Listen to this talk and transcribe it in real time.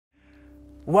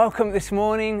Welcome this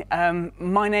morning.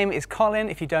 My name is Colin,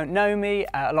 if you don't know me.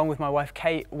 Along with my wife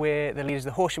Kate, we're the leaders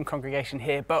of the Horsham congregation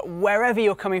here. But wherever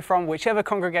you're coming from, whichever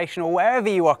congregation or wherever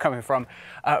you are coming from,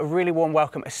 a really warm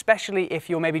welcome, especially if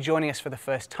you're maybe joining us for the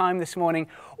first time this morning,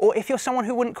 or if you're someone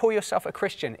who wouldn't call yourself a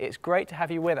Christian. It's great to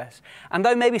have you with us. And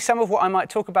though maybe some of what I might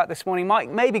talk about this morning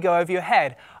might maybe go over your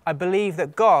head, I believe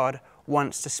that God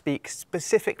wants to speak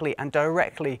specifically and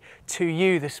directly to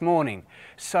you this morning.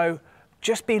 So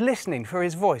just be listening for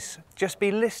his voice. Just be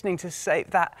listening to say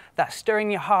that stir in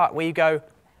your heart where you go,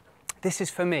 this is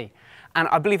for me. And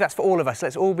I believe that's for all of us.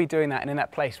 Let's all be doing that and in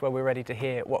that place where we're ready to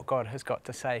hear what God has got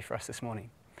to say for us this morning.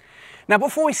 Now,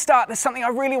 before we start, there's something I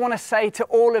really want to say to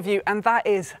all of you, and that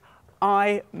is,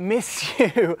 I miss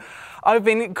you. I've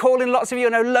been calling lots of you, I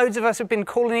know loads of us have been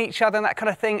calling each other and that kind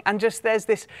of thing, and just there's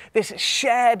this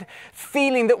shared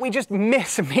feeling that we just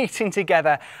miss meeting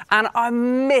together. And I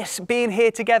miss being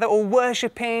here together or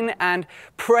worshipping and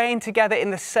praying together in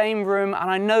the same room,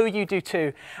 and I know you do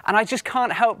too. And I just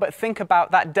can't help but think about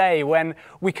that day when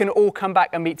we can all come back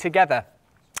and meet together.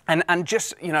 And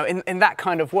just, you know, in that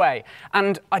kind of way.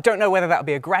 And I don't know whether that'll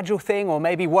be a gradual thing or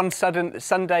maybe one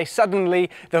Sunday, suddenly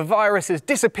the virus has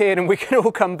disappeared and we can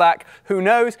all come back. Who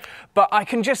knows? But I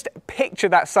can just picture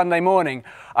that Sunday morning.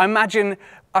 I imagine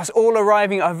us all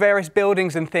arriving at our various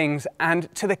buildings and things,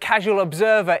 and to the casual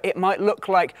observer, it might look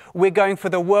like we're going for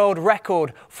the world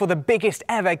record for the biggest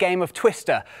ever game of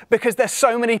Twister, because there's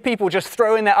so many people just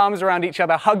throwing their arms around each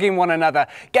other, hugging one another.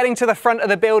 Getting to the front of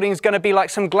the building is going to be like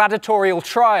some gladiatorial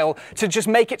trial to just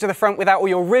make it to the front without all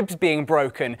your ribs being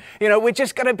broken. You know, we're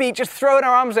just going to be just throwing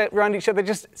our arms around each other,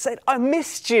 just saying, I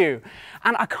missed you.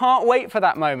 And I can't wait for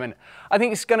that moment. I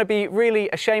think it's going to be really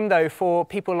a shame, though, for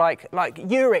people like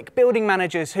Uric, building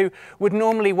managers, who would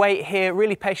normally wait here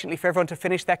really patiently for everyone to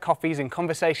finish their coffees and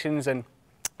conversations and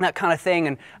that kind of thing,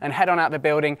 and head on out the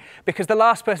building, because the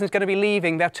last person is going to be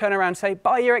leaving. They'll turn around and say,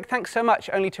 bye, Uric, thanks so much,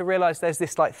 only to realise there's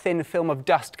this like thin film of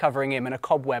dust covering him and a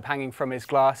cobweb hanging from his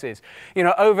glasses. You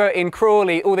know, over in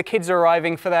Crawley, all the kids are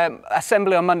arriving for their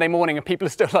assembly on Monday morning and people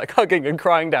are still like hugging and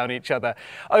crying down each other.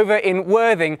 Over in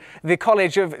Worthing, the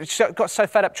college have got so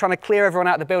fed up trying to clear everyone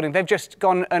out of the building, they've just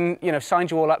gone and, you know,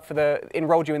 signed you all up for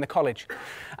enrolled you in the college.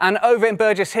 And over in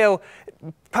Burgess Hill,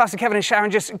 Pastor Kevin and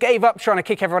Sharon just gave up trying to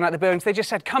kick everyone out of the buildings. They just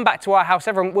said, come back to our house.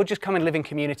 Everyone, we'll just come and live in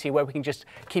community where we can just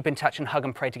keep in touch and hug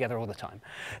and pray together all the time.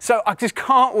 So I just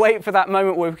can't wait for that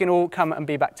moment where we can all come and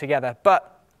be back together.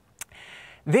 But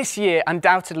this year,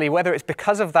 undoubtedly, whether it's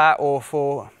because of that or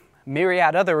for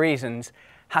myriad other reasons,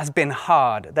 has been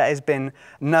hard. There has been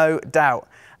no doubt.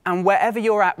 And wherever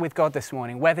you're at with God this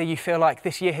morning, whether you feel like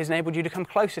this year has enabled you to come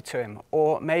closer to him,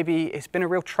 or maybe it's been a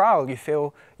real trial, you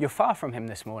feel you're far from him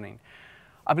this morning,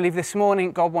 I believe this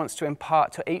morning God wants to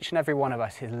impart to each and every one of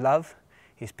us his love,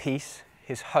 his peace,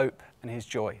 his hope, and his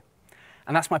joy.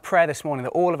 And that's my prayer this morning,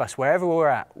 that all of us, wherever we're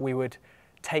at, we would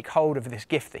take hold of this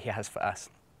gift that he has for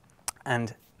us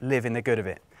and live in the good of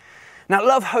it. Now,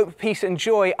 love, hope, peace, and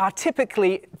joy are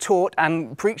typically taught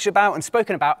and preached about and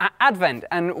spoken about at Advent.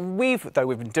 And though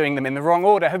we've been doing them in the wrong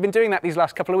order, have been doing that these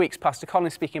last couple of weeks. Pastor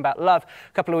Colin speaking about love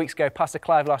a couple of weeks ago, Pastor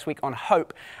Clive last week on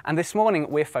hope. And this morning,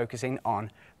 we're focusing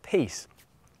on peace.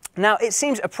 Now, it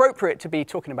seems appropriate to be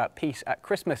talking about peace at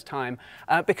Christmas time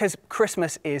because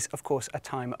Christmas is, of course, a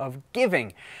time of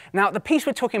giving. Now, the peace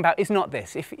we're talking about is not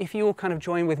this. If you all kind of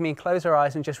join with me and close our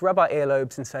eyes and just rub our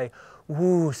earlobes and say,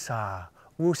 woo-sa,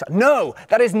 woo-sa. No,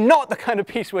 that is not the kind of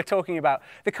peace we're talking about.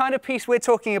 The kind of peace we're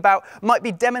talking about might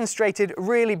be demonstrated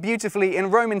really beautifully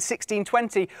in Romans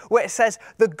 16:20, where it says,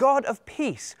 the God of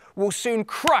peace will soon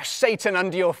crush Satan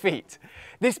under your feet.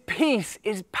 This peace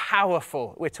is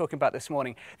powerful, we're talking about this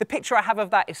morning. The picture I have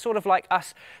of that is sort of like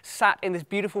us sat in this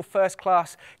beautiful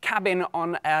first-class cabin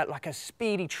on like a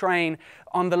speedy train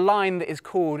on the line that is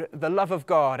called the love of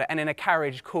God, and in a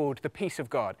carriage called the peace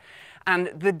of God. And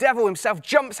the devil himself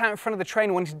jumps out in front of the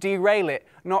train wanting to derail it,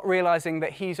 not realizing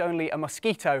that he's only a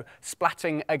mosquito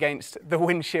splatting against the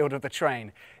windshield of the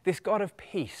train. This God of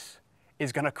peace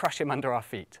is going to crush him under our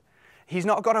feet. He's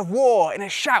not a God of war in a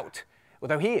shout.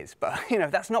 Although he is, but you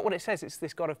know, that's not what it says. It's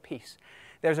this God of peace.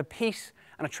 There's a peace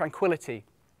and a tranquility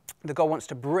that God wants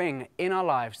to bring in our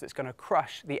lives that's going to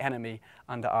crush the enemy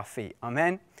under our feet.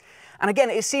 Amen? And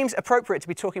again, it seems appropriate to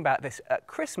be talking about this at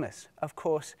Christmas. Of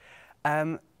course,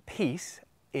 peace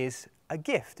is a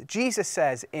gift. Jesus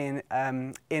says in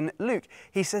Luke,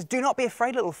 he says, do not be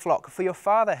afraid, little flock, for your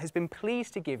Father has been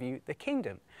pleased to give you the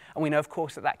kingdom. And we know, of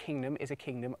course, that kingdom is a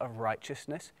kingdom of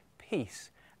righteousness, peace,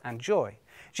 and joy.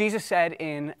 Jesus said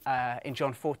in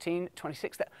John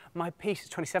 14:26 that my peace,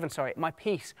 27, sorry, my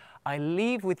peace I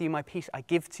leave with you, my peace I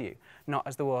give to you, not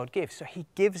as the world gives. So he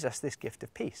gives us this gift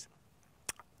of peace.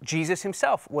 Jesus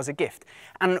himself was a gift.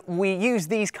 And we use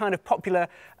these kind of popular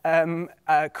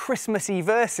Christmassy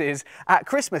verses at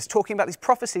Christmas, talking about these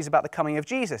prophecies about the coming of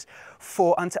Jesus.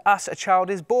 For unto us a child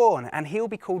is born, and he'll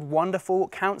be called Wonderful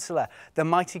Counselor, the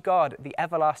Mighty God, the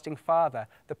Everlasting Father,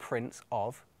 the Prince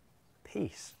of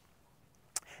Peace.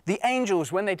 The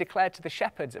angels, when they declared to the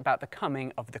shepherds about the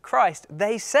coming of the Christ,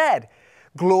 they said,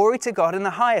 Glory to God in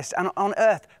the highest, and on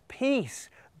earth peace,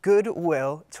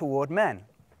 goodwill toward men.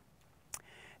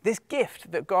 This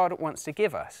gift that God wants to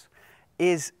give us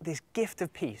is this gift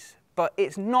of peace, but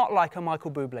it's not like a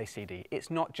Michael Bublé CD. It's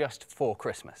not just for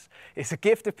Christmas. It's a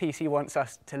gift of peace he wants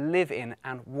us to live in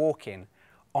and walk in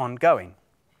ongoing.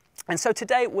 And so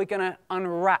today we're going to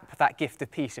unwrap that gift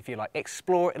of peace, if you like,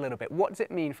 explore it a little bit. What does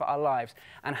it mean for our lives,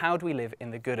 and how do we live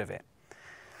in the good of it?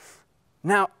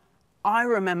 Now, I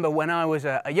remember when I was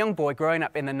a young boy growing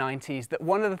up in the 90s that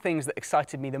one of the things that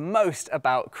excited me the most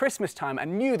about Christmas time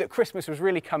and knew that Christmas was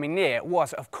really coming near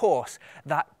was, of course,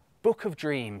 that book of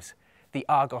dreams, the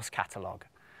Argos catalogue.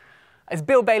 As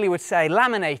Bill Bailey would say,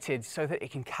 laminated so that it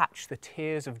can catch the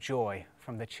tears of joy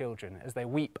from the children as they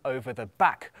weep over the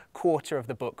back quarter of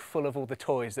the book full of all the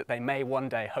toys that they may one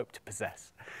day hope to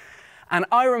possess. And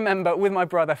I remember with my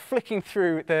brother flicking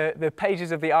through the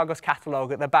pages of the Argos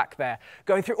catalogue at the back there,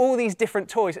 going through all these different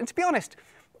toys. And to be honest,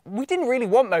 we didn't really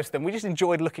want most of them. We just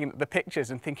enjoyed looking at the pictures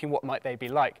and thinking what might they be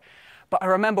like. But I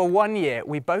remember one year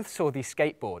we both saw these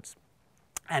skateboards.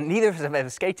 And neither of us have ever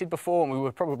skated before, and we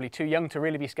were probably too young to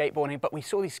really be skateboarding, but we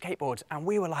saw these skateboards and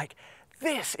we were like,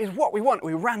 this is what we want.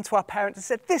 We ran to our parents and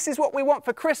said, this is what we want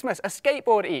for Christmas, a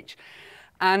skateboard each.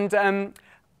 And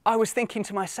I was thinking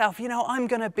to myself, you know, I'm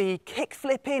going to be kick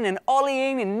flipping and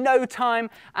ollieing in no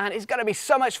time, and it's going to be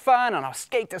so much fun, and I'll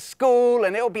skate to school,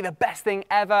 and it'll be the best thing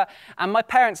ever. And my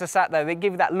parents are sat there, they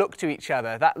give that look to each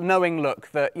other, that knowing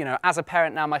look that, you know, as a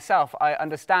parent now myself, I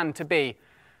understand to be,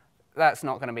 that's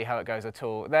not going to be how it goes at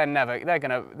all. They're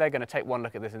going to take one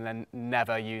look at this and then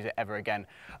never use it ever again.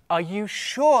 Are you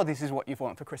sure this is what you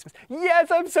want for Christmas?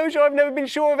 Yes, I'm so sure. I've never been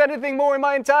sure of anything more in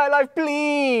my entire life,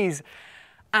 please.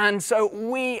 And so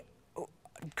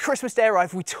Christmas Day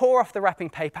arrived, we tore off the wrapping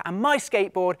paper, and my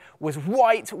skateboard was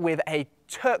white with a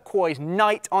turquoise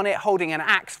knight on it, holding an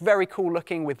axe, very cool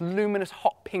looking, with luminous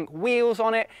hot pink wheels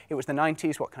on it. It was the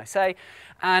 90s, what can I say?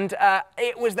 And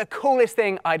it was the coolest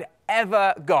thing I'd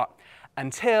ever got,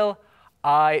 until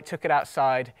I took it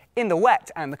outside in the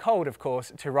wet and the cold, of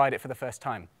course, to ride it for the first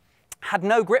time. Had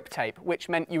no grip tape, which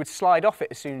meant you would slide off it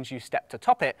as soon as you stepped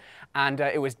atop it, and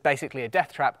it was basically a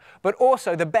death trap. But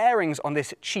also the bearings on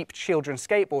this cheap children's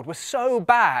skateboard were so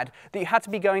bad that you had to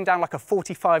be going down like a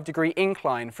 45-degree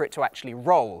incline for it to actually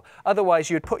roll. Otherwise,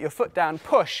 you'd put your foot down,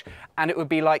 push, and it would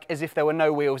be like as if there were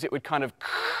no wheels. It would kind of,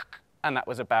 and that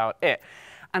was about it.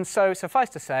 And so, suffice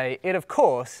to say, it, of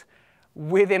course,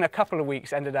 within a couple of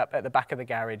weeks, ended up at the back of the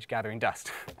garage gathering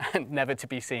dust and never to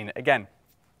be seen again.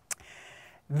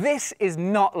 This is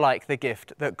not like the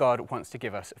gift that God wants to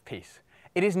give us of peace.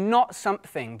 It is not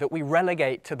something that we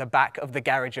relegate to the back of the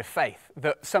garage of faith,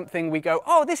 that something we go,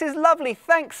 oh, this is lovely,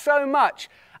 thanks so much,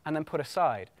 and then put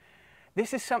aside.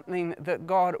 This is something that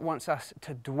God wants us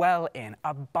to dwell in,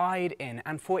 abide in,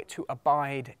 and for it to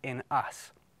abide in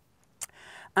us.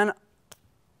 And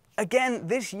again,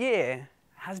 this year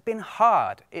has been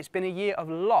hard. It's been a year of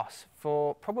loss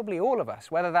for probably all of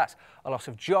us, whether that's a loss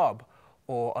of job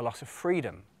or a loss of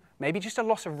freedom, maybe just a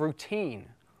loss of routine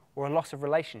or a loss of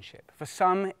relationship. For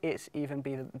some, it's even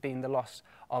been the loss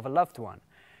of a loved one.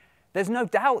 There's no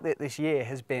doubt that this year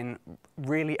has been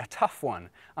really a tough one.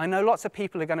 I know lots of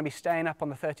people are going to be staying up on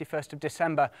the 31st of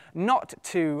December, not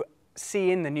to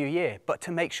see in the new year, but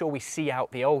to make sure we see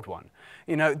out the old one.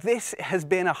 You know, this has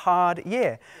been a hard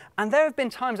year. And there have been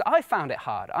times I found it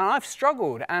hard, and I've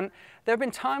struggled, and there have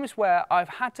been times where I've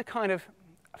had to kind of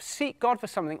seek God for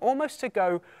something, almost to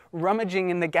go rummaging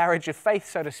in the garage of faith,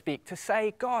 so to speak, to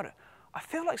say, God, I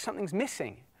feel like something's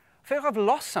missing. I feel like I've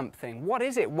lost something. What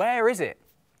is it? Where is it?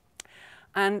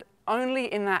 And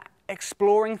only in that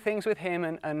exploring things with him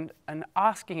and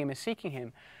asking him and seeking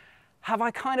him, have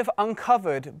I kind of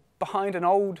uncovered behind an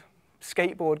old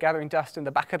skateboard gathering dust in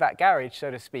the back of that garage, so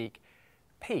to speak,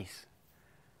 peace.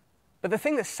 But the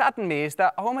thing that saddened me is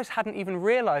that I almost hadn't even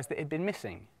realized that it had been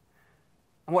missing.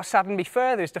 And what saddened me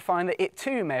further is to find that it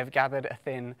too may have gathered a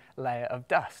thin layer of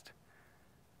dust.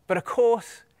 But of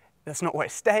course, that's not where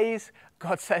it stays.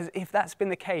 God says, if that's been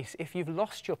the case, if you've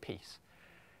lost your peace,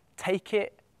 take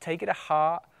it to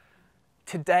heart.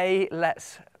 Today,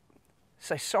 let's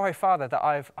say, sorry, Father, that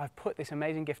I've put this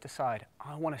amazing gift aside.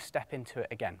 I want to step into it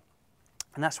again.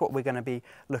 And that's what we're going to be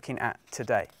looking at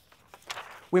today.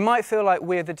 We might feel like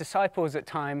we're the disciples at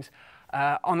times,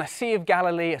 On the Sea of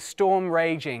Galilee, a storm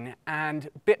raging, and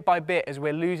bit by bit, as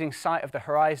we're losing sight of the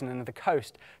horizon and of the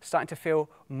coast, starting to feel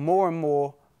more and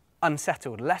more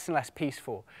unsettled, less and less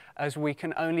peaceful, as we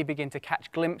can only begin to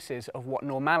catch glimpses of what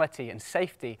normality and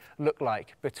safety look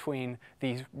like between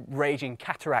these raging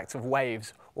cataracts of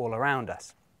waves all around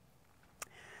us.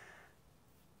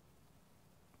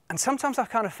 And sometimes I've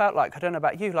kind of felt like, I don't know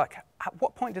about you, like, at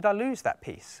what point did I lose that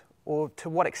peace? Or to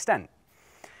what extent?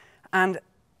 And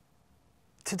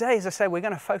today, as I say, we're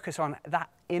going to focus on that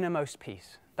innermost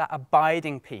peace, that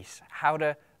abiding peace, how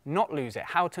to not lose it,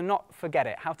 how to not forget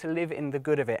it, how to live in the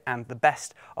good of it and the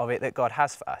best of it that God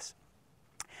has for us.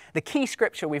 The key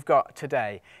scripture we've got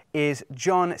today is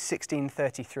John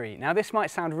 16:33. Now, this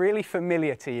might sound really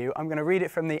familiar to you. I'm going to read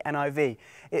it from the NIV.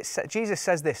 Jesus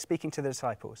says this, speaking to the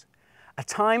disciples, "A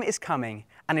time is coming,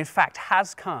 and in fact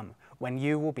has come, when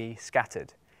you will be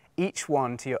scattered, each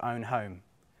one to your own home.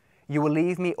 You will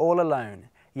leave me all alone,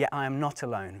 yet I am not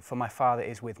alone, for my Father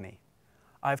is with me.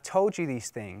 I have told you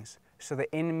these things so that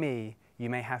in me you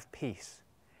may have peace.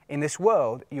 In this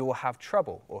world you will have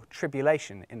trouble," or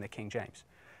tribulation in the King James.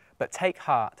 "But take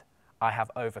heart, I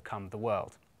have overcome the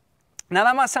world." Now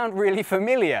that might sound really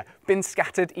familiar, been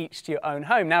scattered each to your own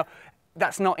home. Now,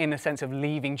 that's not in the sense of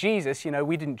leaving Jesus. You know,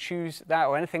 we didn't choose that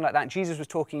or anything like that. Jesus was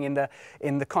talking in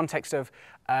the context of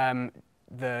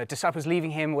the disciples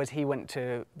leaving him as he went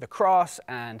to the cross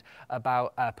and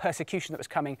about persecution that was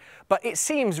coming. But it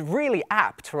seems really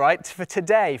apt, right, for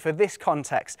today, for this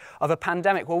context of a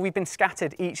pandemic where we've been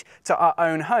scattered each to our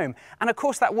own home. And of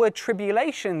course that word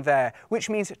tribulation there, which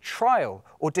means trial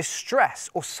or distress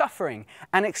or suffering,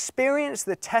 an experience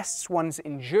that tests one's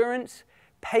endurance,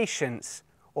 patience,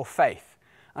 or faith.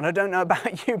 And I don't know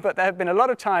about you, but there have been a lot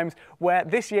of times where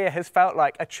this year has felt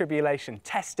like a tribulation,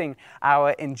 testing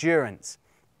our endurance.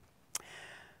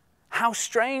 How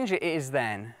strange it is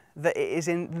then that it is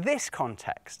in this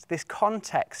context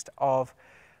of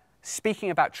speaking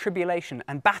about tribulation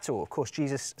and battle, of course,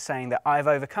 Jesus saying that I've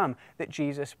overcome, that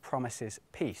Jesus promises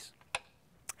peace.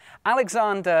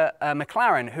 Alexander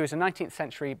Maclaren, who is a 19th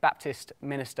century Baptist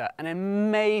minister, an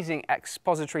amazing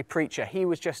expository preacher. He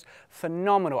was just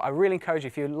phenomenal. I really encourage you,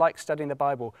 if you like studying the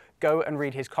Bible, go and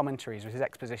read his commentaries, his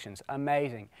expositions.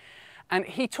 Amazing. And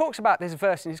he talks about this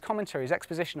verse in his commentary, his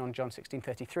exposition on John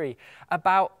 16:33,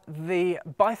 about the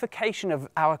bifurcation of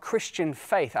our Christian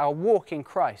faith, our walk in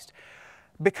Christ,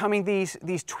 becoming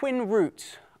these twin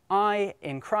roots, I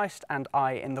in Christ and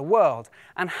I in the world,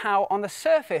 and how on the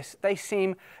surface they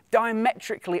seem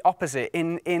diametrically opposite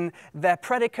in their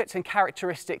predicates and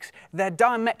characteristics. They're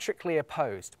diametrically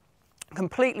opposed,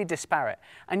 completely disparate.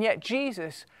 And yet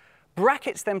Jesus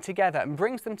brackets them together and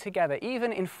brings them together,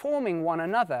 even informing one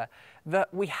another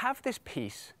that we have this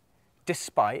peace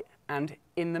despite and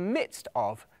in the midst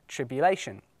of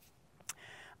tribulation.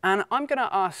 And I'm going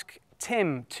to ask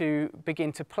Tim to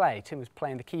begin to play. Tim was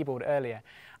playing the keyboard earlier.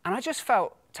 And I just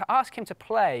felt to ask him to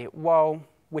play while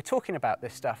we're talking about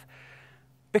this stuff,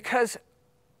 because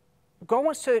God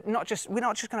wants to we're not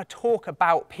just going to talk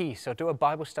about peace or do a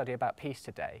Bible study about peace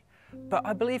today, but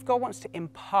I believe God wants to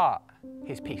impart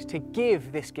his peace, to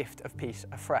give this gift of peace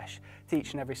afresh to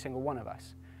each and every single one of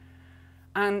us.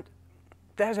 And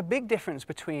there's a big difference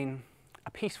between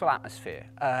a peaceful atmosphere,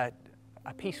 a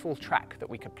peaceful track that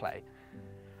we could play,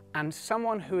 and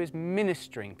someone who is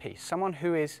ministering peace, someone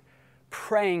who is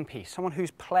praying peace, someone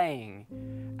who's playing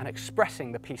and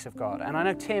expressing the peace of God. And I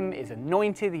know Tim is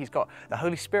anointed, he's got the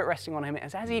Holy Spirit resting on him.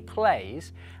 As he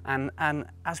plays and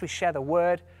as we share the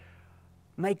word,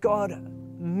 may God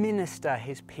minister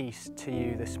his peace to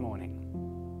you this morning.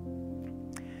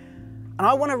 And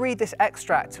I want to read this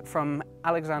extract from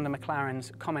Alexander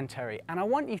Maclaren's commentary. And I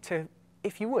want you to,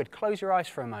 if you would, close your eyes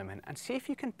for a moment and see if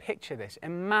you can picture this.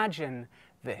 Imagine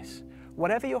this.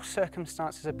 Whatever your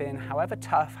circumstances have been, how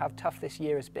tough this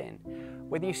year has been,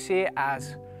 whether you see it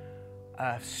as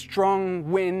a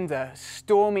strong wind, a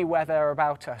stormy weather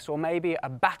about us, or maybe a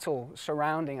battle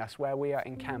surrounding us where we are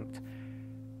encamped,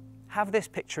 have this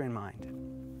picture in mind.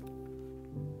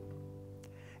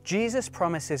 Jesus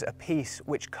promises a peace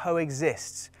which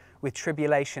coexists with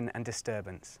tribulation and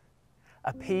disturbance,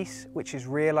 a peace which is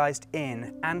realized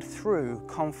in and through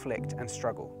conflict and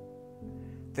struggle.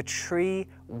 The tree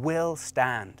will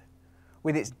stand,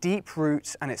 with its deep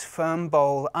roots and its firm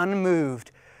bole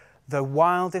unmoved, though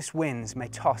wildest winds may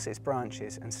toss its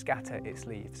branches and scatter its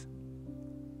leaves.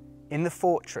 In the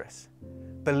fortress,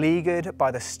 beleaguered by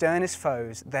the sternest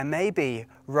foes, there may be,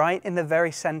 right in the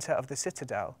very center of the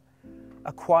citadel,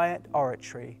 a quiet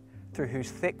oratory through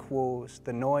whose thick walls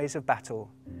the noise of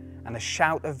battle and the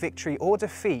shout of victory or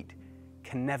defeat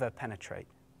can never penetrate.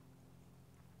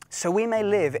 so we may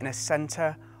live in a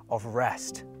center of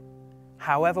rest,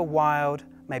 however wild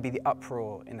may be the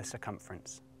uproar in the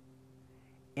circumference.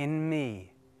 In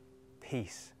me,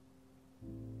 peace.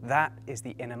 That is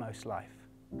the innermost life.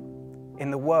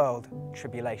 In the world,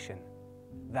 tribulation.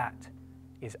 That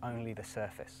is only the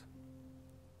surface.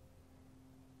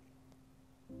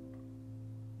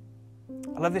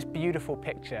 I love this beautiful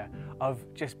picture of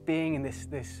just being in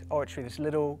this oratory, this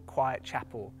little quiet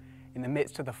chapel in the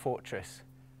midst of the fortress,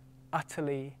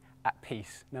 utterly at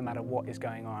peace, no matter what is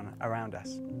going on around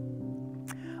us.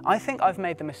 I think I've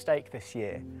made the mistake this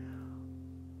year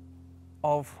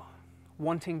of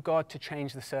wanting God to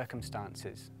change the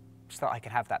circumstances so that I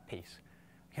could have that peace.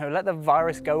 You know, let the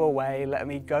virus go away, let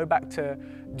me go back to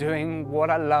doing what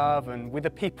I love and with the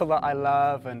people that I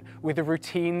love and with a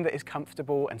routine that is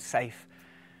comfortable and safe.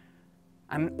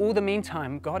 And all the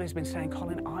meantime, God has been saying,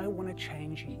 Colin, I want to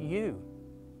change you,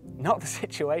 not the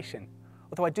situation.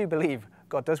 Although I do believe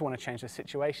God does want to change the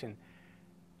situation,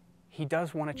 He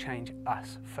does want to change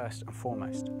us first and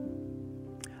foremost.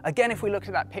 Again, if we look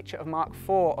at that picture of Mark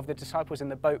 4 of the disciples in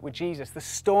the boat with Jesus, the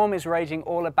storm is raging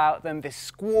all about them, this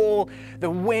squall,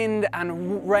 the wind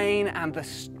and rain and the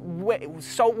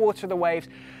salt water of the waves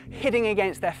hitting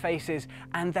against their faces,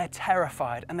 and they're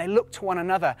terrified and they look to one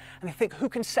another and they think, who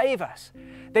can save us?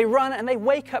 They run and they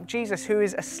wake up Jesus, who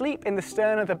is asleep in the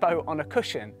stern of the boat on a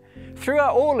cushion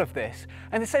throughout all of this,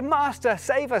 and they say, Master,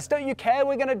 save us, don't you care?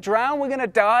 We're going to drown, we're going to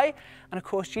die. And of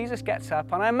course Jesus gets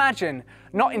up, and I imagine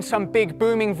not in some big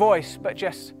booming voice, but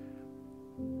just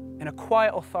in a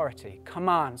quiet authority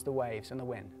commands the waves and the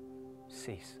wind,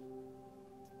 cease.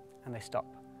 And they stop.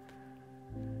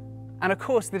 And of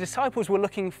course the disciples were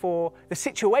looking for the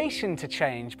situation to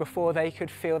change before they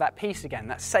could feel that peace again,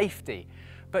 that safety.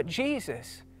 But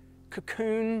Jesus,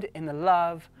 cocooned in the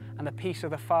love and the peace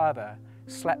of the Father,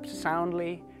 slept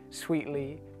soundly,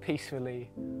 sweetly,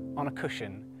 peacefully on a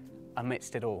cushion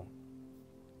amidst it all.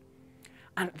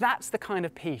 And that's the kind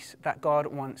of peace that God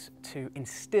wants to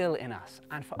instill in us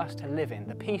and for us to live in,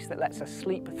 the peace that lets us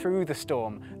sleep through the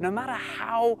storm. No matter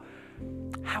how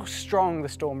strong the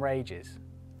storm rages,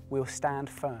 we'll stand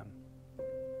firm.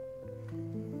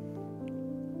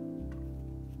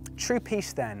 True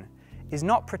peace, then, is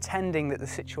not pretending that the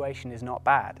situation is not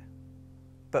bad,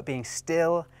 but being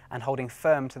still and holding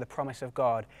firm to the promise of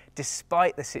God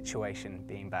despite the situation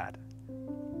being bad.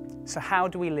 So how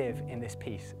do we live in this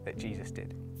peace that Jesus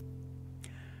did?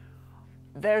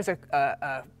 There's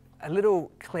a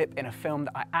little clip in a film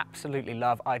that I absolutely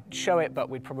love. I'd show it, but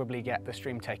we'd probably get the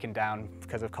stream taken down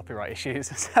because of copyright issues.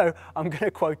 So I'm going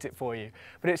to quote it for you.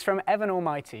 But it's from Evan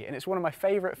Almighty, and it's one of my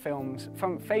favorite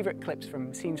clips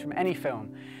from scenes from any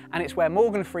film. And it's where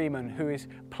Morgan Freeman, who is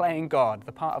playing God,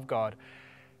 the part of God,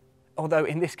 although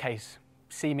in this case,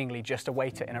 seemingly just a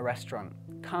waiter in a restaurant,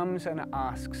 comes and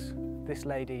asks this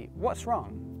lady, what's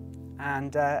wrong?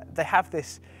 And they have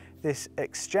this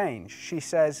exchange. She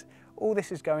says, all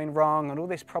this is going wrong and all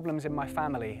these problems in my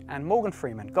family. And Morgan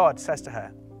Freeman, God, says to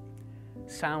her,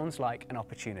 sounds like an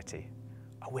opportunity.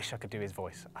 I wish I could do his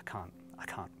voice. I can't.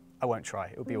 I won't try.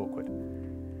 It would be awkward.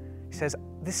 He says,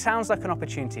 this sounds like an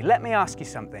opportunity. Let me ask you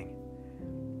something.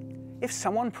 If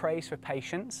someone prays for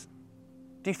patience,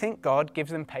 do you think God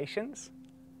gives them patience?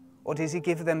 Or does he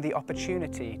give them the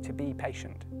opportunity to be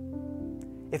patient?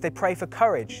 If they pray for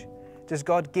courage, does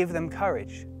God give them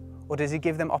courage? Or does he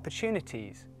give them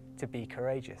opportunities to be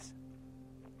courageous?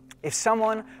 If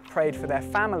someone prayed for their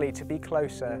family to be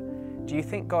closer, do you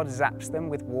think God zaps them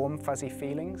with warm, fuzzy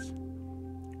feelings?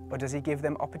 Or does he give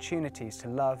them opportunities to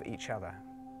love each other?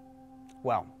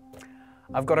 Well,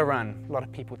 I've got to run, a lot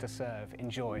of people to serve,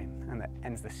 enjoy, and that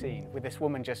ends the scene with this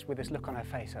woman just with this look on her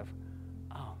face of,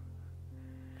 oh.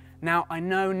 Now, I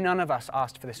know none of us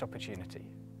asked for this opportunity.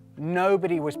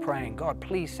 Nobody was praying, God,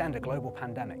 please send a global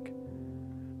pandemic.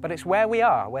 But it's where we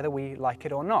are, whether we like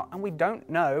it or not. And we don't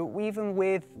know, even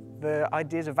with the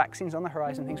ideas of vaccines on the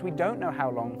horizon, things, we don't know how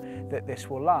long that this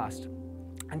will last.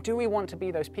 And do we want to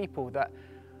be those people that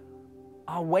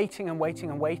are waiting and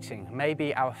waiting and waiting,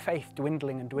 maybe our faith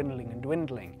dwindling and dwindling and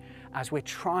dwindling as we're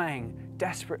trying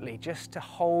desperately just to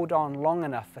hold on long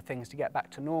enough for things to get back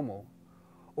to normal?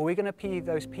 Or are we going to be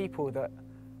those people that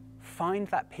find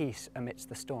that peace amidst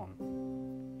the storm?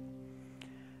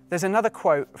 There's another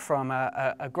quote from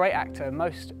a great actor,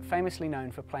 most famously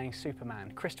known for playing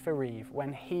Superman, Christopher Reeve,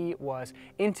 when he was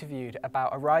interviewed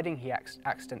about a riding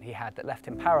accident he had that left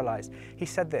him paralyzed. He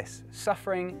said this,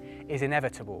 suffering is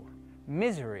inevitable.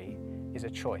 Misery is a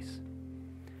choice.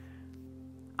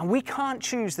 And we can't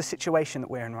choose the situation that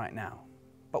we're in right now,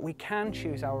 but we can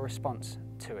choose our response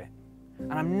to it.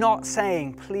 And I'm not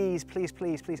saying, please, please,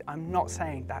 please, please, I'm not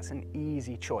saying that's an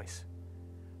easy choice,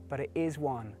 but it is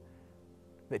one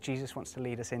that Jesus wants to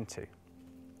lead us into.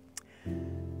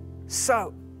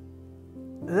 So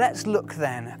let's look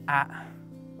then at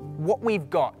what we've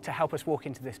got to help us walk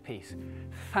into this peace.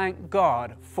 Thank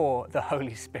God for the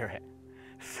Holy Spirit.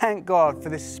 Thank God for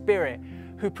the Spirit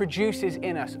who produces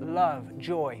in us love,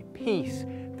 joy, peace,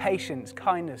 patience,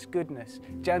 kindness, goodness,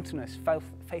 gentleness,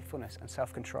 faithfulness, and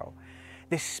self-control.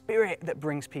 This Spirit that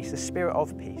brings peace, the Spirit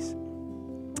of peace.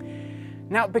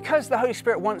 Now, because the Holy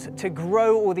Spirit wants to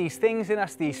grow all these things in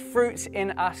us, these fruits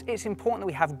in us, it's important that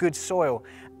we have good soil.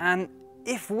 And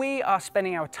if we are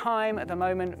spending our time at the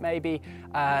moment maybe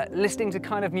listening to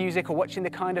kind of music or watching the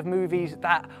kind of movies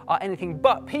that are anything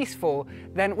but peaceful,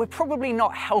 then we're probably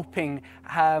not helping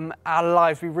our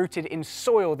lives be rooted in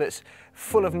soil that's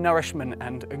full of nourishment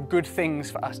and good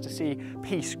things for us to see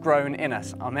peace grown in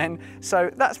us. Amen. So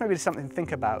that's maybe something to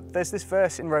think about. There's this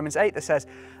verse in Romans 8 that says,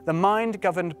 "The mind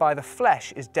governed by the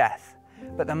flesh is death,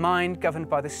 but the mind governed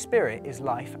by the Spirit is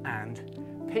life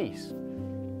and peace."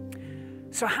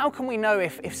 So how can we know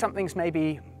if something's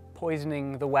maybe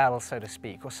poisoning the well, so to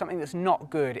speak, or something that's not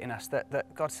good in us,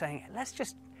 that God's saying, let's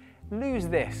just lose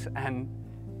this and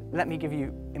let me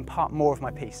impart more of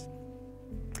my peace?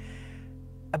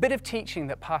 A bit of teaching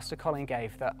that Pastor Colin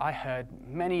gave that I heard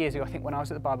many years ago, I think when I was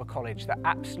at the Bible college, that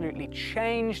absolutely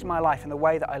changed my life and the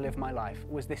way that I live my life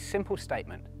was this simple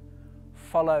statement: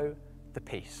 follow the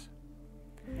peace.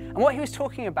 And what he was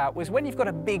talking about was when you've got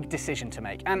a big decision to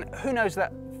make, and who knows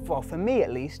that, well, for me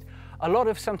at least, a lot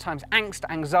of sometimes angst,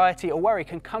 anxiety, or worry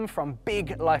can come from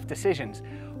big life decisions.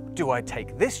 Do I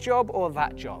take this job or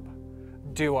that job?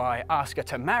 Do I ask her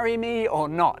to marry me or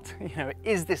not?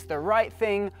 Is this the right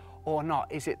thing or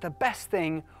not? Is it the best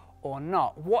thing or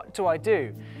not? What do I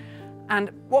do? And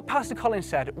what Pastor Colin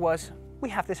said was, we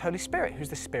have this Holy Spirit who's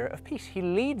the Spirit of peace. He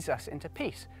leads us into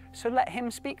peace. So let him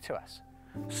speak to us.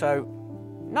 So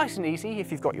nice and easy,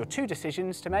 if you've got your two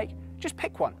decisions to make, just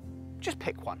pick one. Just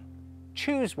pick one.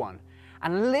 Choose one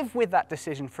and live with that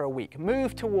decision for a week.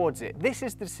 Move towards it. This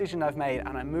is the decision I've made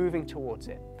and I'm moving towards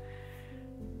it.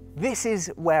 This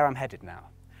is where I'm headed now.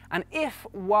 And if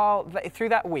through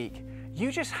that week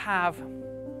you just have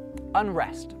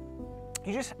unrest,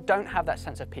 you just don't have that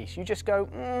sense of peace, you just go,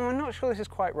 I'm not sure this is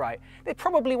quite right. It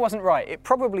probably wasn't right. It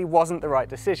probably wasn't the right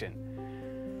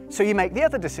decision. So you make the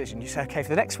other decision. You say, okay, for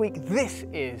the next week, this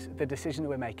is the decision that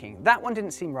we're making. That one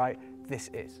didn't seem right. This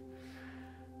is.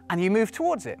 And you move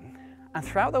towards it. And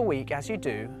throughout the week, as you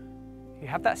do, you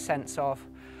have that sense of,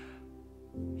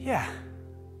 yeah,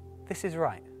 this is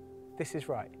right. This is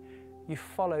right. You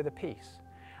follow the peace.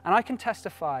 And I can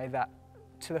testify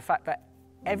to the fact that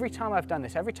every time I've done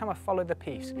this, every time I've followed the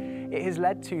peace, it has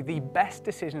led to the best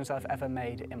decisions I've ever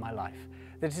made in my life.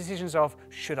 The decisions of,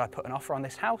 should I put an offer on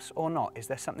this house or not? Is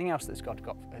there something else has God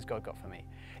got for me?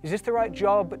 Is this the right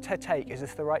job to take? Is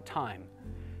this the right time?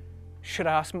 Should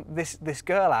I ask this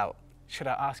girl out? Should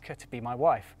I ask her to be my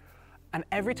wife? And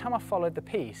every time I've followed the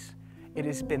peace, it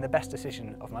has been the best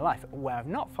decision of my life. Where I've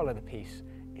not followed the peace,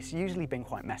 it's usually been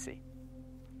quite messy.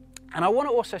 And I want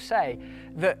to also say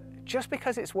that just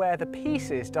because it's where the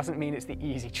peace is doesn't mean it's the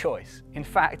easy choice. In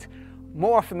fact,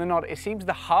 more often than not, it seems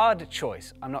the hard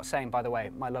choice. I'm not saying, by the way,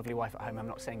 my lovely wife at home, I'm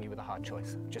not saying you were the hard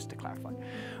choice, just to clarify.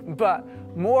 But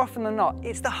more often than not,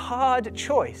 it's the hard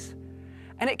choice.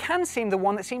 And it can seem the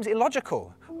one that seems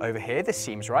illogical. Over here, this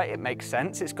seems right, it makes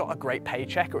sense, it's got a great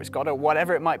paycheck, or it's got a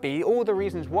whatever it might be, all the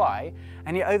reasons why.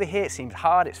 And yet over here, it seems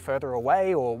hard, it's further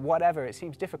away, or whatever, it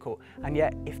seems difficult. And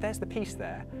yet, if there's the peace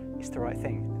there, it's the right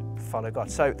thing. Follow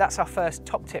God. So that's our first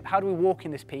top tip. How do we walk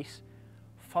in this peace?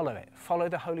 Follow it. Follow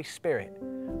the Holy Spirit,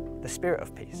 the Spirit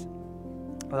of peace.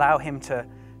 Allow him to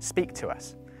speak to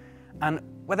us. And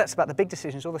whether that's about the big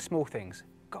decisions or the small things,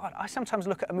 God, I sometimes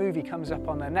look at a movie comes up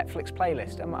on a Netflix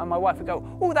playlist and my wife would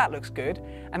go, oh, that looks good.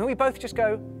 And then we both just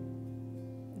go,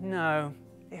 no,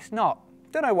 it's not.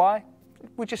 Don't know why.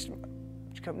 We just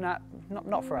go, nah,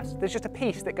 not for us. There's just a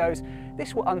peace that goes,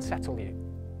 this will unsettle you.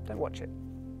 Don't watch it.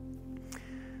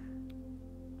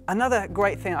 Another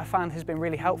great thing I found has been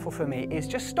really helpful for me is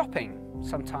just stopping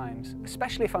sometimes,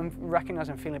 especially if I'm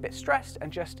recognizing I'm feeling a bit stressed,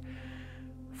 and just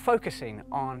focusing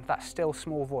on that still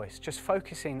small voice, just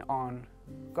focusing on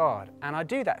God. And I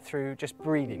do that through just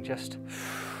breathing, just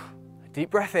a deep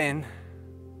breath in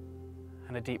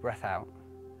and a deep breath out.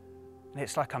 And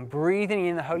it's like I'm breathing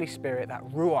in the Holy Spirit, that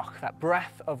ruach, that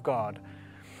breath of God.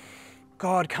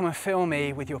 God, come and fill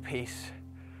me with your peace.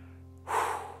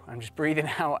 I'm just breathing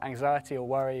out anxiety or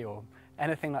worry or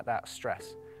anything like that,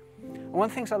 stress. And one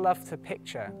of the things I love to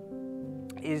picture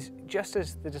is just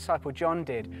as the disciple John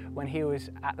did when he was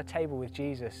at the table with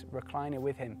Jesus, reclining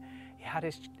with him. He had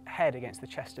his head against the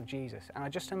chest of Jesus. And I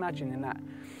just imagine in that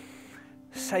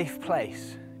safe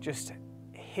place, just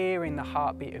hearing the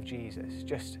heartbeat of Jesus,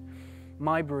 just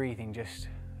my breathing, just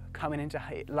coming into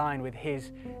line with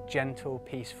his gentle,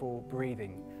 peaceful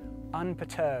breathing,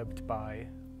 unperturbed by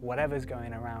whatever's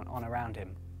going on around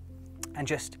him. And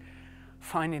just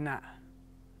finding that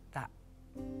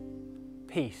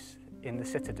peace in the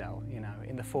citadel, you know,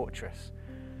 in the fortress.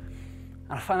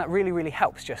 And I find that really, really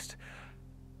helps. Just,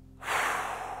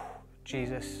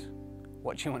 Jesus,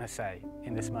 what do you want to say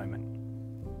in this moment?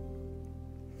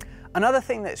 Another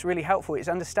thing that's really helpful is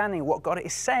understanding what God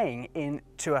is saying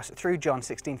to us through John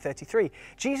 16:33.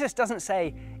 Jesus doesn't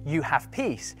say, you have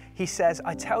peace. He says,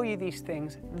 I tell you these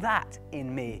things that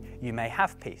in me you may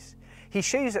have peace. He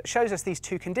shows us these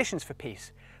two conditions for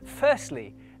peace.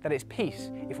 Firstly, that it's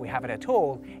peace, if we have it at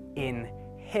all, in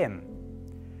him.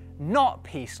 Not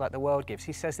peace like the world gives.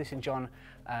 He says this in John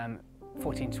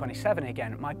 14:27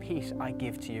 again, my peace I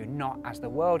give to you, not as the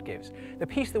world gives. The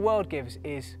peace the world gives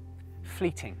is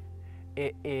fleeting.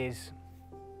 It is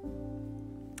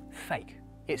fake.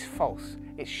 It's false.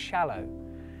 It's shallow.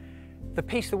 The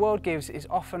peace the world gives is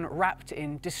often wrapped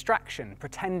in distraction,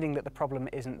 pretending that the problem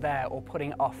isn't there or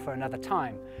putting it off for another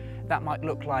time. That might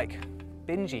look like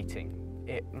binge eating.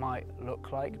 It might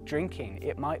look like drinking.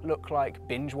 It might look like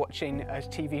binge watching a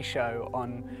TV show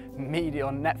on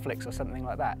Netflix or something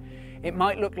like that. It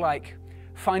might look like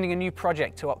finding a new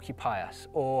project to occupy us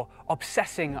or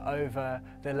obsessing over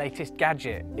the latest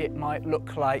gadget. It might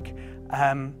look like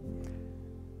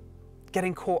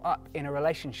getting caught up in a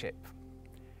relationship.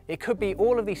 It could be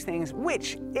all of these things,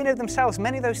 which in of themselves,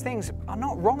 many of those things are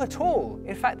not wrong at all.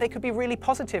 In fact, they could be really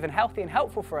positive and healthy and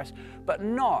helpful for us, but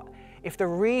not if the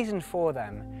reason for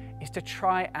them is to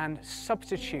try and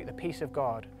substitute the peace of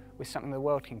God with something the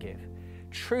world can give.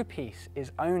 True peace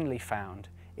is only found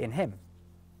in him.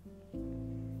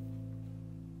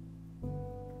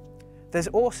 There's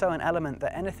also an element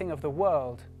that anything of the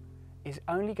world is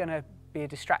only going to be a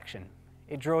distraction.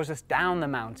 It draws us down the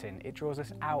mountain. It draws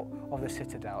us out of the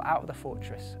citadel, out of the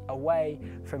fortress, away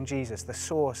from Jesus, the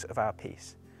source of our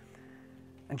peace.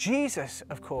 And Jesus,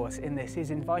 of course, in this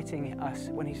is inviting us,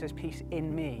 when he says peace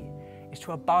in me, is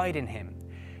to abide in him.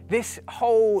 This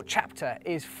whole chapter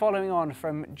is following on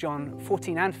from John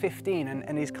 14 and 15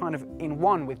 and is kind of in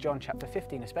one with John chapter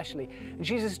 15 especially. And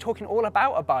Jesus is talking all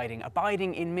about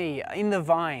abiding in me, in the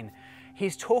vine.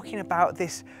 He's talking about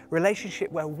this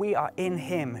relationship where we are in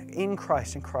him, in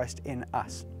Christ, and Christ in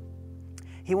us.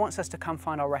 He wants us to come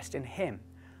find our rest in him,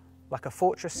 like a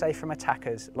fortress safe from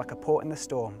attackers, like a port in the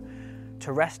storm,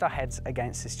 to rest our heads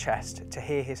against his chest, to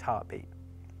hear his heartbeat.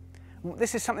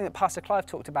 This is something that Pastor Clive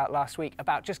talked about last week,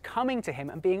 about just coming to him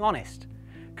and being honest,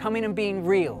 coming and being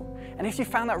real. And if you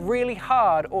found that really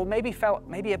hard, or maybe felt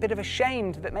maybe a bit of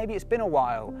ashamed that maybe it's been a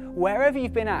while, wherever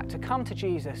you've been at, to come to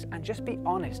Jesus and just be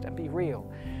honest and be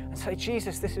real and say,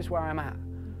 Jesus, this is where I'm at.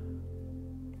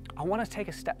 I want to take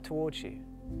a step towards you.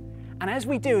 And as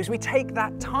we do, as we take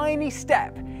that tiny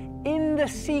step, in the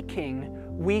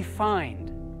seeking we find.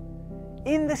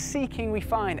 In the seeking we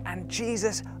find, and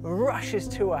Jesus rushes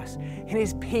to us in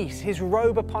his peace, his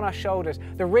robe upon our shoulders,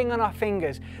 the ring on our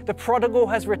fingers. The prodigal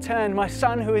has returned. My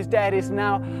son who is dead is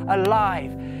now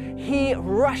alive. He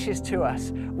rushes to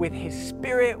us with his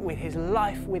spirit, with his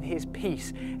life, with his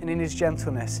peace, and in his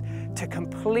gentleness to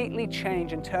completely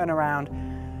change and turn around,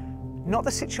 not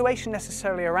the situation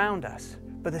necessarily around us,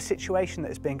 but the situation that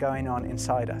has been going on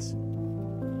inside us.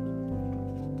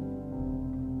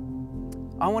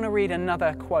 I want to read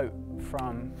another quote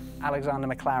from Alexander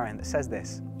MacLaren that says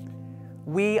this: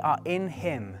 "We are in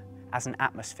him as an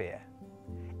atmosphere.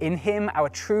 In him our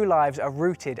true lives are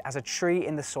rooted as a tree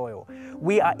in the soil.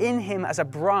 We are in him as a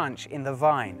branch in the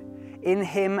vine. In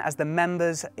him as the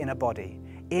members in a body.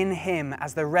 In him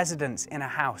as the residents in a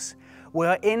house. We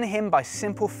are in him by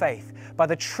simple faith, by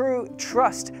the true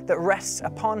trust that rests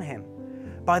upon him,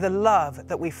 by the love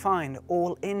that we find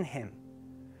all in him,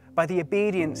 by the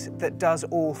obedience that does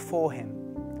all for him.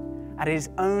 And it is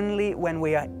only when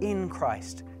we are in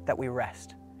Christ that we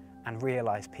rest and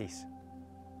realize peace."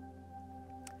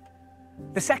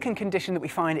 The second condition that we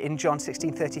find in John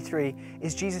 16:33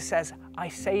 is Jesus says, "I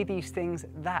say these things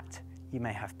that you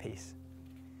may have peace."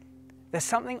 There's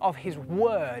something of his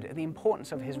word, the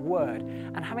importance of his word,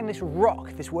 and having this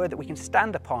rock, this word that we can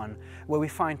stand upon, where we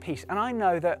find peace. And I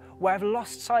know that where I've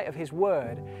lost sight of his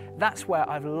word, that's where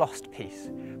I've lost peace.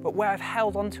 But where I've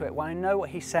held onto it, where I know what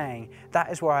he's saying, that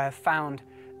is where I have found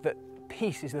that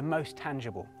peace is the most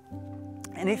tangible.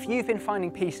 And if you've been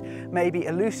finding peace maybe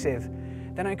elusive,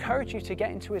 then I encourage you to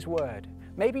get into his word.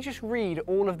 Maybe just read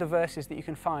all of the verses that you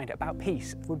can find about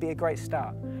peace would be a great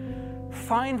start.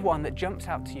 Find one that jumps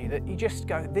out to you, that you just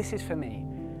go, this is for me,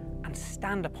 and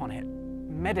stand upon it,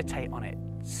 meditate on it,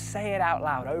 say it out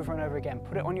loud over and over again,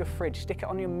 put it on your fridge, stick it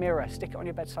on your mirror, stick it on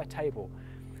your bedside table.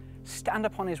 Stand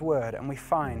upon his word and we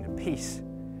find peace.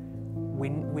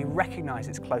 We recognize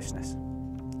its closeness,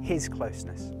 his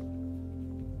closeness.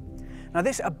 Now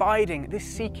this abiding, this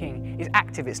seeking is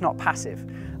active, it's not passive.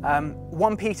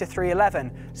 1 Peter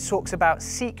 3:11 talks about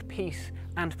seek peace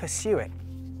and pursue it.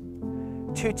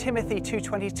 2 Timothy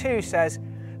 2:22 says,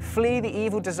 flee the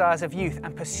evil desires of youth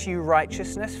and pursue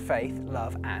righteousness, faith,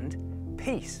 love, and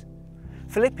peace.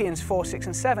 Philippians 4:6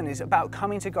 and 7 is about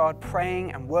coming to God,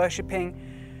 praying and worshiping.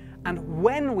 And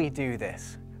when we do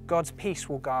this, God's peace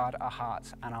will guard our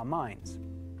hearts and our minds.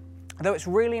 Though it's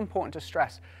really important to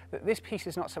stress that this peace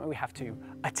is not something we have to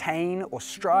attain or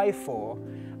strive for,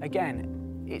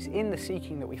 again, it's in the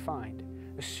seeking that we find.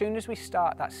 As soon as we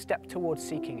start that step towards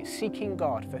seeking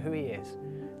God for who he is,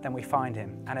 then we find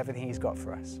him and everything he's got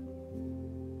for us.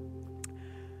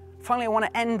 Finally, I want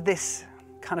to end this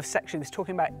kind of section, this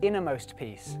talking about innermost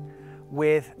peace,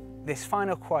 with this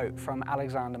final quote from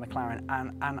Alexander MacLaren,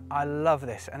 and I love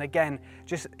this. And again,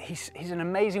 just he's an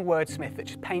amazing wordsmith that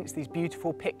just paints these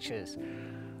beautiful pictures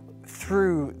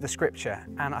through the scripture,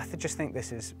 and I just think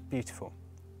this is beautiful.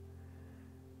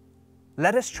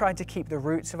 Let us try to keep the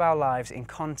roots of our lives in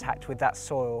contact with that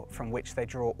soil from which they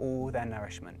draw all their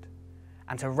nourishment,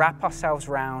 and to wrap ourselves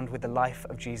round with the life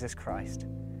of Jesus Christ,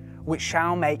 which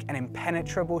shall make an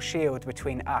impenetrable shield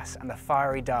between us and the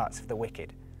fiery darts of the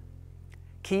wicked.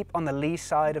 Keep on the lee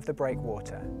side of the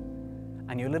breakwater,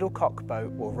 and your little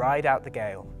cockboat will ride out the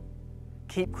gale.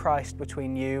 Keep Christ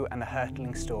between you and the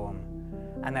hurtling storm,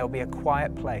 and there will be a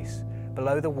quiet place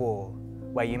below the wall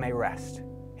where you may rest,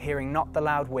 hearing not the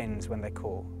loud winds when they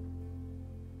call.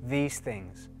 These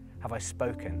things have I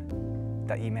spoken,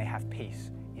 that ye may have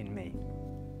peace in me.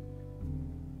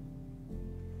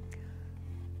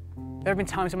 There have been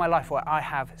times in my life where I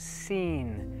have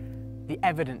seen the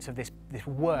evidence of this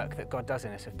work that God does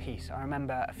in us of peace. I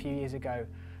remember a few years ago,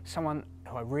 someone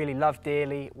who I really loved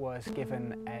dearly was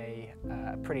given a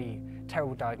pretty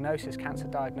terrible diagnosis, cancer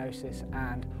diagnosis,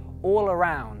 and all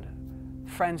around,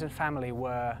 friends and family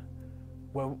were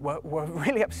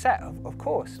really upset, of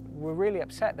course. Were really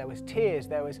upset. There was tears,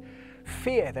 there was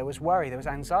fear, there was worry, there was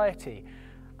anxiety.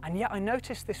 And yet I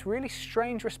noticed this really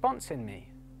strange response in me,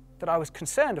 that I was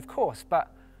concerned, of course,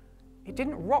 but it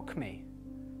didn't rock me.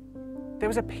 There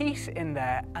was a peace in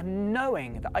there, and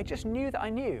knowing that I just knew that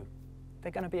I knew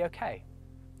they're going to be okay.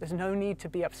 There's no need to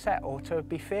be upset or to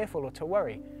be fearful or to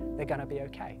worry. They're going to be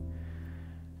okay.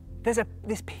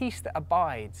 This peace that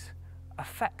abides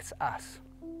affects us.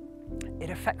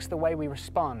 It affects the way we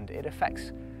respond. It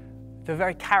affects the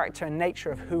very character and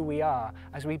nature of who we are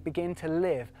as we begin to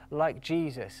live like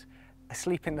Jesus,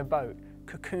 asleep in the boat,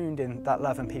 cocooned in that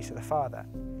love and peace of the Father.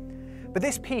 But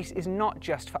this peace is not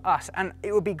just for us, and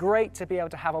it would be great to be able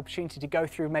to have opportunity to go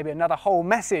through maybe another whole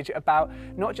message about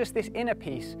not just this inner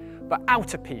peace, but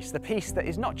outer peace, the peace that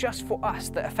is not just for us,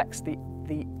 that affects the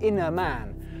inner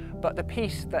man, but the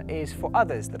peace that is for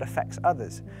others, that affects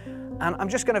others. And I'm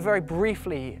just going to very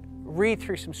briefly read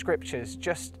through some scriptures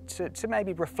just to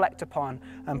maybe reflect upon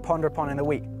and ponder upon in the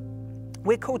week.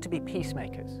 We're called to be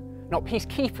peacemakers, not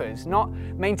peacekeepers, not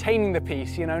maintaining the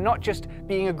peace, not just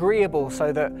being agreeable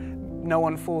so that no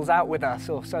one falls out with us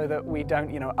or so that we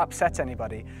don't, upset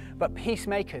anybody, but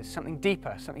peacemakers, something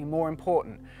deeper, something more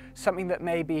important, something that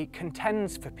maybe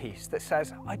contends for peace, that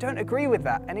says, I don't agree with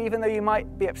that, and even though you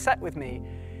might be upset with me,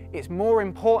 it's more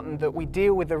important that we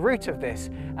deal with the root of this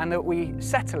and that we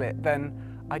settle it than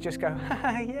I just go,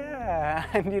 yeah,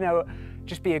 and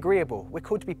just be agreeable. We're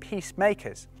called to be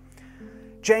peacemakers.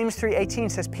 James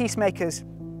 3:18 says, peacemakers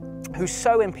who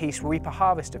sow in peace will reap a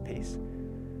harvest of peace.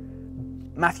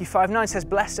 Matthew 5:9 says,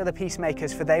 blessed are the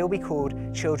peacemakers, for they will be called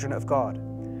children of God.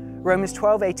 Romans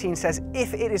 12:18 says,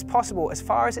 if it is possible, as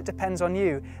far as it depends on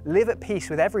you, live at peace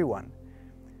with everyone.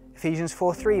 Ephesians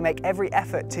 4:3, make every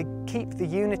effort to keep the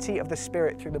unity of the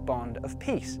Spirit through the bond of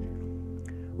peace.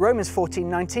 Romans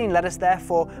 14:19, let us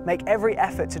therefore make every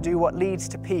effort to do what leads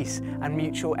to peace and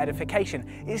mutual edification.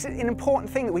 It's an important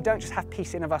thing that we don't just have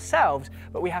peace in of ourselves,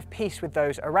 but we have peace with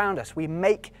those around us. We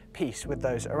make peace with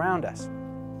those around us.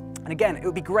 And again, it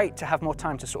would be great to have more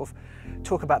time to sort of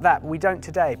talk about that, but we don't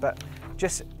today. But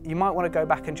just, you might want to go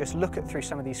back and just look through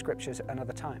some of these scriptures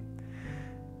another time.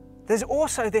 There's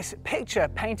also this picture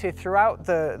painted throughout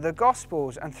the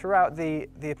Gospels and throughout the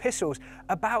epistles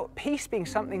about peace being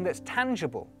something that's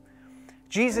tangible.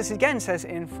 Jesus again says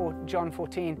in John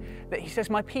 14 that he says,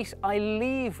 my peace I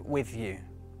leave with you.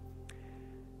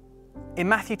 In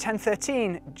Matthew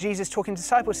 10:13, Jesus talking to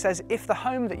disciples says, if the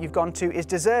home that you've gone to is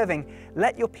deserving,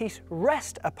 let your peace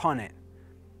rest upon it.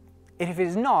 If it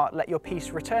is not, let your peace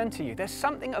return to you. There's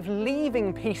something of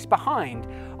leaving peace behind,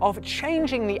 of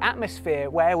changing the atmosphere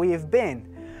where we have been.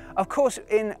 Of course,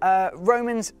 in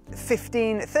Romans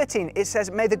 15:13, it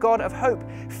says, may the God of hope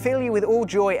fill you with all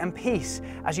joy and peace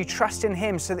as you trust in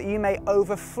him, so that you may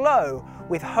overflow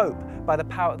with hope by the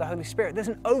power of the Holy Spirit. There's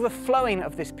an overflowing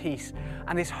of this peace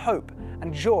and this hope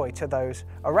and joy to those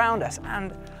around us.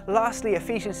 And lastly,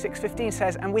 Ephesians 6:15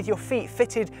 says, and with your feet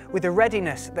fitted with the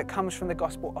readiness that comes from the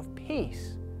gospel of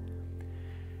peace.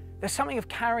 There's something of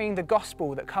carrying the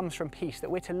gospel that comes from peace, that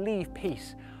we're to leave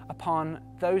peace upon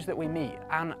those that we meet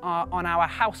and on our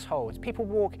households. People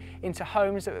walk into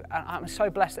homes, and I'm so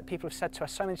blessed that people have said to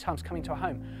us so many times coming to our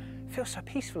home, it feels so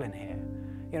peaceful in here.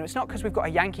 You know, it's not because we've got a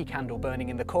Yankee candle burning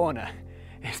in the corner.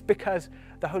 It's because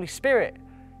the Holy Spirit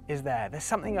is there. There's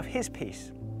something of his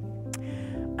peace.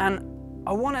 And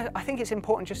I think it's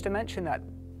important just to mention that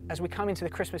as we come into the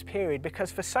Christmas period, because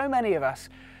for so many of us,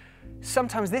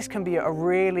 sometimes this can be a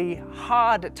really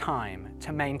hard time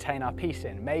to maintain our peace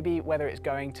in. Maybe whether it's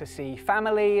going to see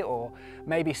family, or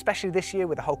maybe especially this year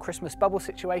with the whole Christmas bubble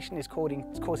situation is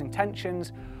causing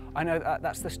tensions. I know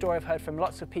that's the story I've heard from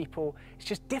lots of people. It's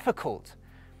just difficult.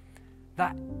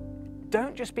 That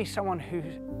don't just be someone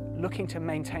who's looking to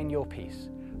maintain your peace,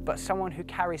 but someone who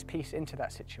carries peace into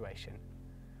that situation.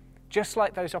 Just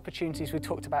like those opportunities we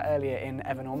talked about earlier in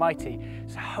Evan Almighty.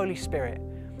 So Holy Spirit,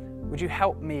 would you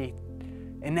help me,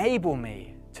 enable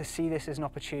me to see this as an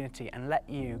opportunity and let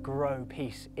you grow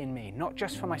peace in me, not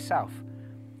just for myself,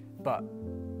 but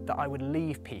that I would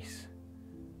leave peace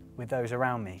with those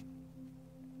around me.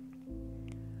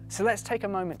 So let's take a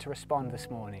moment to respond this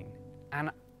morning.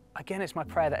 And again, it's my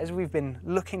prayer that as we've been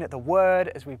looking at the Word,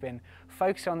 as we've been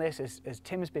focused on this, as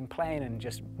Tim's been playing and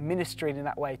just ministering in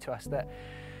that way to us, that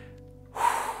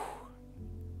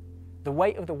the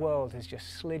weight of the world has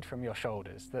just slid from your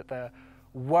shoulders, that the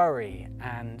worry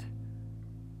and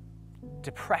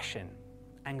depression,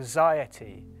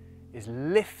 anxiety is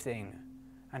lifting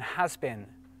and has been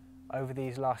over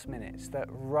these last minutes, that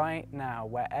right now,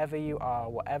 wherever you are,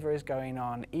 whatever is going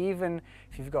on, even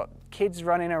if you've got kids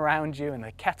running around you and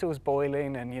the kettle's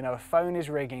boiling and a phone is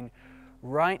ringing,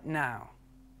 right now,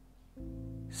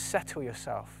 settle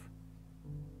yourself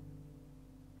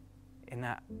in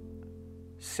that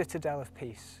citadel of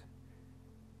peace,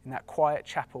 in that quiet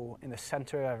chapel in the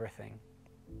center of everything,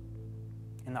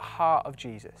 in the heart of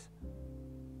Jesus.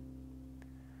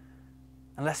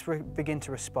 And let's begin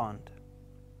to respond.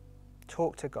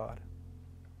 Talk to God.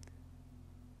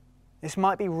 This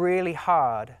might be really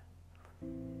hard,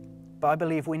 but I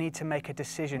believe we need to make a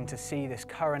decision to see this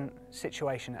current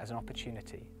situation as an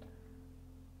opportunity.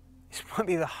 This might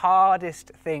be the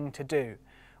hardest thing to do,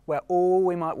 where all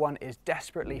we might want is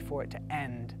desperately for it to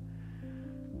end,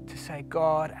 to say,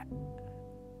 God,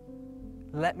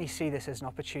 let me see this as an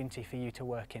opportunity for you to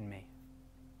work in me.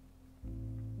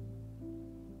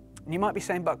 And you might be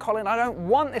saying, but Colin, I don't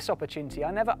want this opportunity. I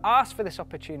never asked for this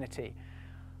opportunity.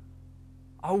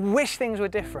 I wish things were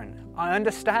different. I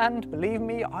understand, believe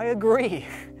me, I agree.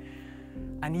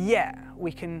 And yet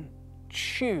we can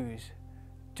choose,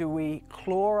 do we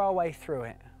claw our way through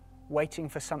it, waiting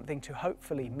for something to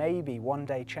hopefully, maybe one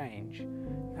day change?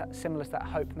 That's similar to that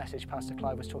hope message Pastor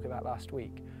Clive was talking about last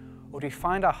week. Or do we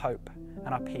find our hope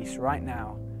and our peace right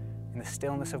now in the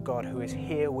stillness of God who is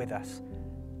here with us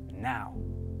now,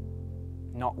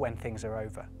 not when things are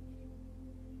over?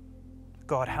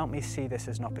 God, help me see this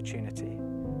as an opportunity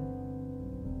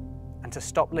and to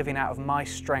stop living out of my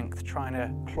strength, trying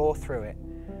to claw through it,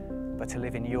 but to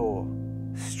live in your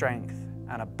strength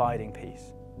and abiding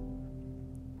peace.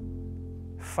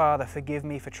 Father, forgive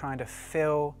me for trying to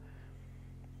fill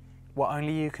what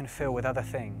only you can fill with other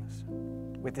things,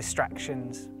 with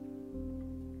distractions.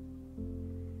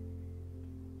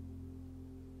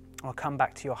 I'll come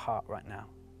back to your heart right now.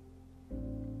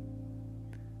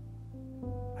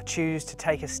 I choose to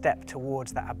take a step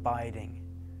towards that abiding.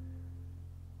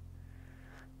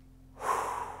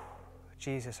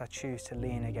 Jesus, I choose to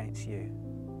lean against you.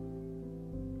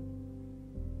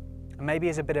 And maybe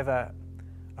as a bit of a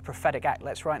prophetic act,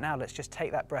 let's just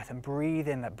take that breath and breathe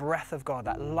in that breath of God,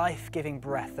 that life-giving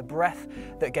breath, the breath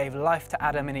that gave life to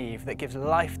Adam and Eve, that gives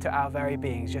life to our very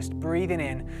beings. Just breathing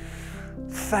in,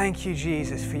 thank you,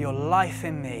 Jesus, for your life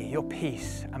in me, your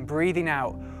peace, and breathing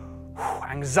out,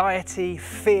 anxiety,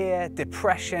 fear,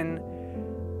 depression,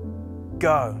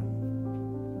 go.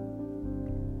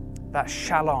 That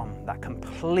shalom, that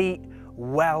complete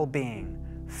well-being,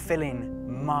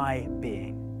 filling my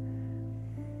being.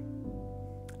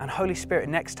 And Holy Spirit,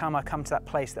 next time I come to that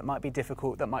place that might be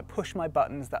difficult, that might push my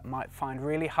buttons, that might find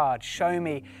really hard, show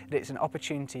me that it's an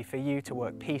opportunity for you to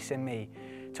work peace in me,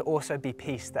 to also be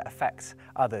peace that affects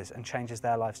others and changes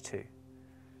their lives too.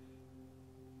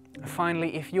 And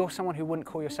finally, if you're someone who wouldn't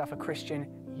call yourself a Christian,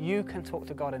 you can talk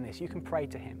to God in this. You can pray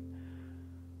to him.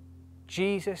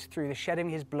 Jesus, through the shedding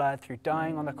of his blood, through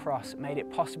dying on the cross, made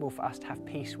it possible for us to have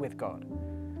peace with God.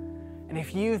 And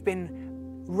if you've been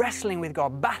wrestling with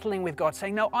God, battling with God,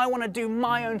 saying, no, I want to do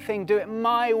my own thing, do it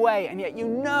my way, and yet you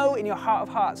know in your heart of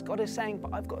hearts, God is saying,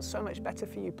 but I've got so much better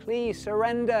for you. Please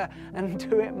surrender and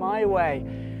do it my way.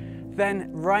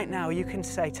 Then right now you can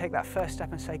say, take that first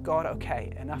step and say, God,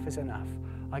 okay, enough is enough.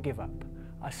 I give up.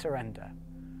 I surrender.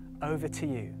 Over to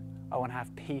you. I want to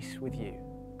have peace with you,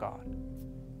 God.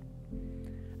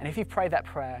 And if you've prayed that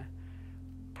prayer,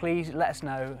 please let us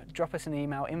know. Drop us an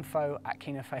email,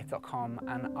 info@kingdomfaith.com,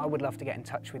 and I would love to get in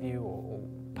touch with you, or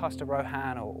Pastor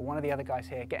Rohan, or one of the other guys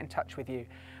here, get in touch with you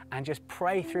and just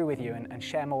pray through with you and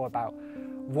share more about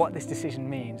what this decision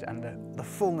means and the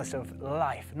fullness of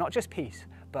life, not just peace,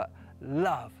 but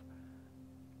love,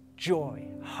 joy,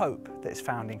 hope that is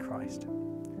found in Christ.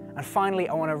 And finally,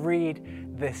 I want to read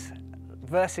this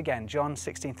verse again, John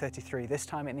 16:33, this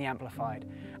time in the Amplified,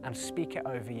 and speak it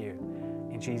over you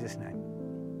in Jesus' name.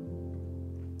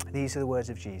 These are the words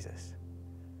of Jesus.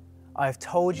 I have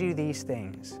told you these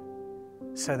things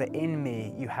so that in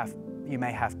me you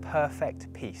may have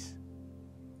perfect peace.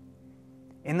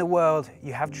 In the world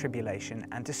you have tribulation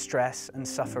and distress and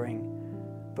suffering,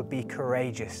 but be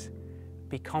courageous,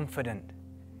 be confident,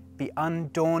 be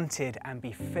undaunted, and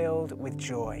be filled with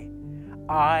joy.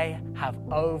 I have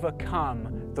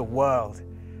overcome the world.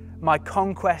 My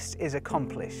conquest is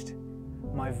accomplished.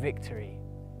 My victory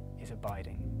is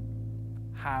abiding.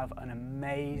 Have an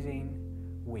amazing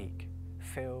week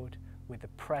filled with the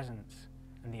presence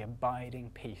and the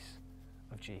abiding peace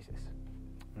of Jesus.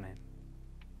 Amen.